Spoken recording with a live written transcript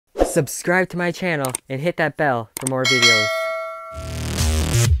subscribe to my channel and hit that bell for more videos.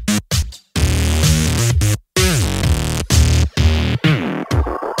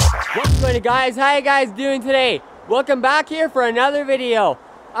 What's going on, guys? How you guys doing today? Welcome back here for another video.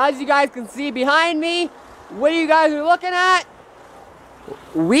 As you guys can see behind me, what you guys are looking at,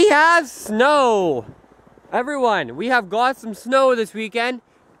 we have snow. Everyone, we have got some snow this weekend.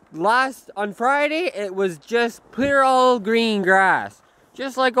 On Friday, it was just clear all green grass.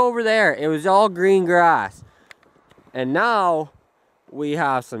 Just like over there, it was all green grass. And now, we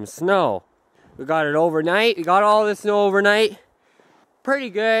have some snow. We got it overnight. We got all the snow overnight. Pretty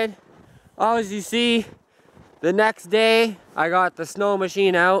good. As you see, the next day, I got the snow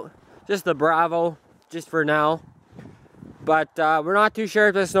machine out. Just the Bravo, just for now. But we're not too sure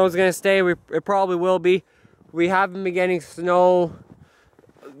if the snow's gonna stay. It probably will be. We haven't been getting snow.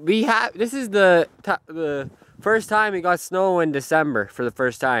 This is the first time we got snow in December for the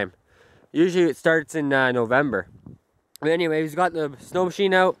first time. Usually it starts in November. But anyway, we've got the snow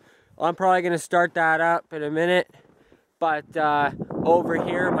machine out. I'm probably gonna start that up in a minute. But over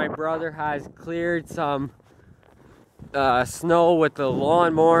here, my brother has cleared some snow with the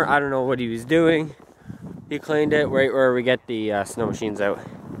lawnmower. I don't know what he was doing. He cleaned it right where we get the snow machines out.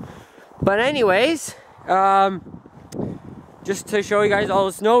 But anyways, just to show you guys all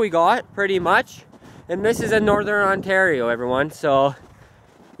the snow we got, pretty much. And this is in Northern Ontario, everyone. So,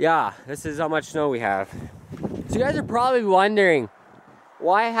 yeah, this is how much snow we have. So you guys are probably wondering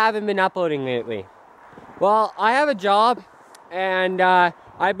why I haven't been uploading lately. Well, I have a job, and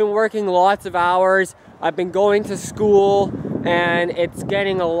I've been working lots of hours. I've been going to school, and it's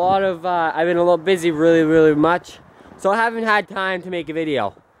getting a lot of, I've been a little busy really much. So I haven't had time to make a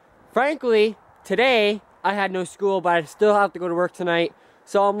video. Frankly, today, I had no school, but I still have to go to work tonight.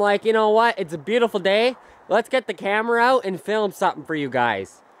 So I'm like, you know what? It's a beautiful day. Let's get the camera out and film something for you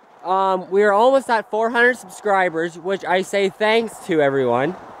guys. We are almost at 400 subscribers, which I say thanks to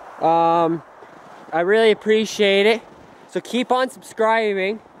everyone. I really appreciate it. So keep on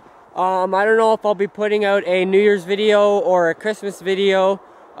subscribing. I don't know if I'll be putting out a New Year's video or a Christmas video.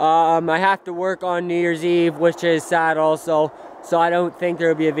 I have to work on New Year's Eve, which is sad also. So I don't think there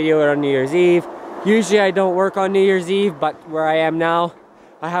will be a video on New Year's Eve. Usually I don't work on New Year's Eve, but where I am now,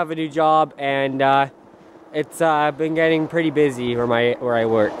 I have a new job, and it's been getting pretty busy where I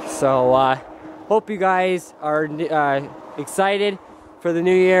work. So hope you guys are excited for the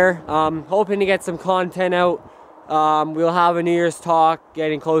new year. Hoping to get some content out. We'll have a New Year's talk,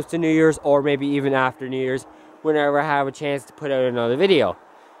 getting close to New Year's, or maybe even after New Year's, whenever I have a chance to put out another video.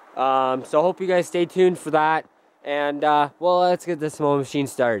 So hope you guys stay tuned for that. And well, let's get this snow machine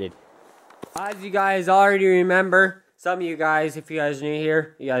started. As you guys already remember, some of you guys, if you guys are new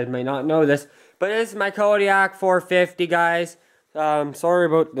here, you guys may not know this, but this is my Kodiak 450, guys. Sorry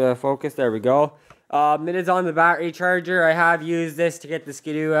about the focus, there we go. It is on the battery charger. I have used this to get the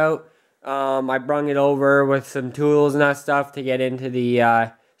skidoo out. I brung it over with some tools and that stuff to get into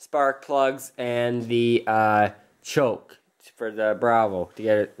the spark plugs and the choke for the Bravo to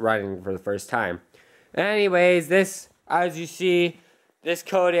get it running for the first time. Anyways, this, as you see, this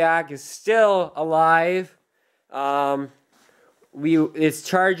Kodiak is still alive. It's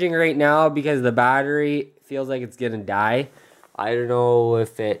charging right now because the battery feels like it's gonna die. I don't know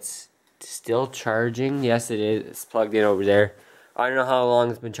if it's still charging. Yes, it is. It's plugged in over there. I don't know how long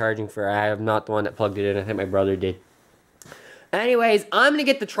it's been charging for. I am not the one that plugged it in. I think my brother did. Anyways, I'm gonna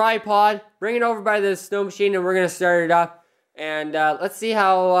get the tripod, bring it over by the snow machine, and we're gonna start it up. And let's see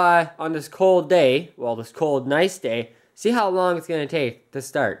how on this cold day, well, this cold, nice day, see how long it's going to take to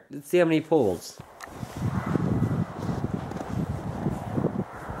start. Let's see how many pulls.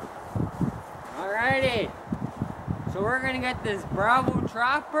 Alrighty. So we're going to get this Bravo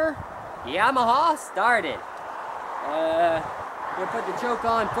Trapper Yamaha started. Going to put the choke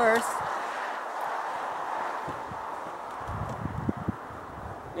on first.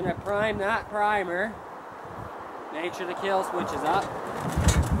 Going to prime that primer. Make sure the kill switch is up.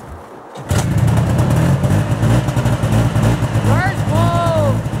 First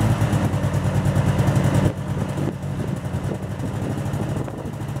pull!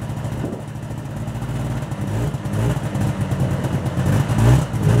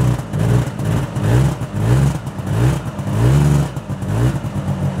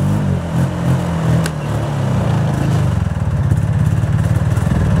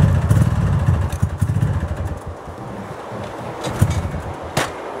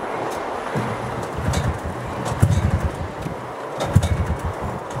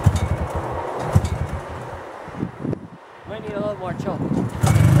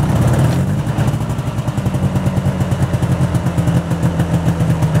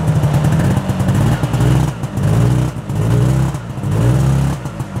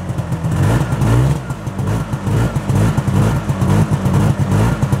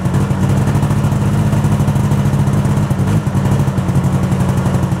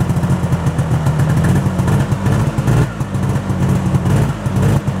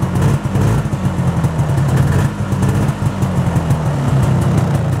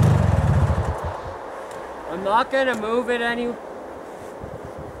 gonna move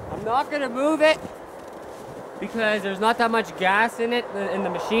it because there's not that much gas in it in the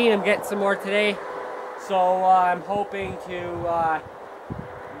machine. I'm getting some more today, so I'm hoping to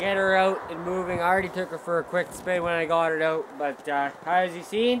get her out and moving. I already took her for a quick spin when I got it out, but as you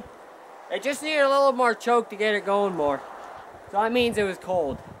seen, it just needed a little more choke to get it going more. So that means it was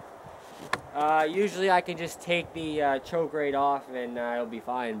cold. Usually I can just take the choke right off and it'll be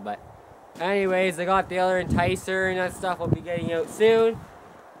fine, but anyways, I got the other enticer and that stuff. I'll be getting out soon.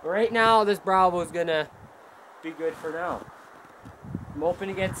 But right now, this Bravo is gonna be good for now. I'm hoping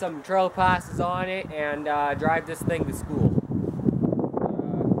to get some trail passes on it and drive this thing to school.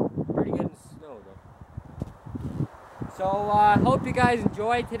 Pretty good in the snow though. So hope you guys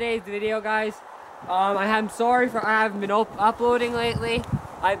enjoyed today's video, guys. I'm sorry for I haven't been uploading lately.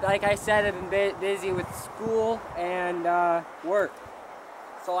 Like I said, I've been busy with school and work,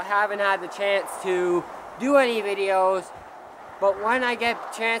 so I haven't had the chance to do any videos. But when I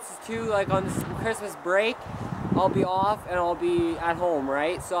get chances to, like on this Christmas break, I'll be off and I'll be at home,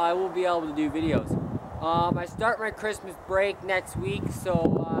 right? So I will be able to do videos. I start my Christmas break next week,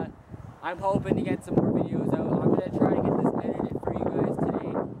 so I'm hoping to get some more videos out. I'm gonna try to get this edited for you guys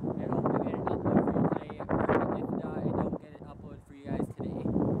today, and hopefully get it uploaded for you today. If I don't get it uploaded for you guys today,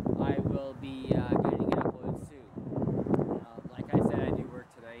 I will be getting it uploaded soon. Like I said, I do work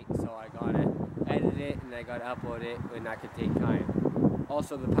tonight, so I gotta edit it and I gotta upload it, and that could take time.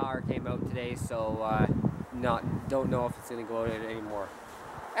 Also, the power came out today, so don't know if it's gonna go out anymore.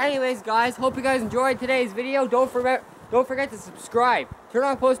 Anyways, guys, hope you guys enjoyed today's video. Don't forget to subscribe. Turn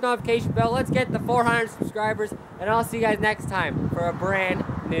on post notification bell. Let's get the 400 subscribers, and I'll see you guys next time for a brand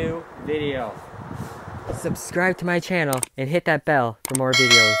new video. Subscribe to my channel and hit that bell for more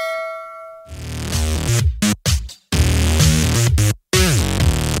videos.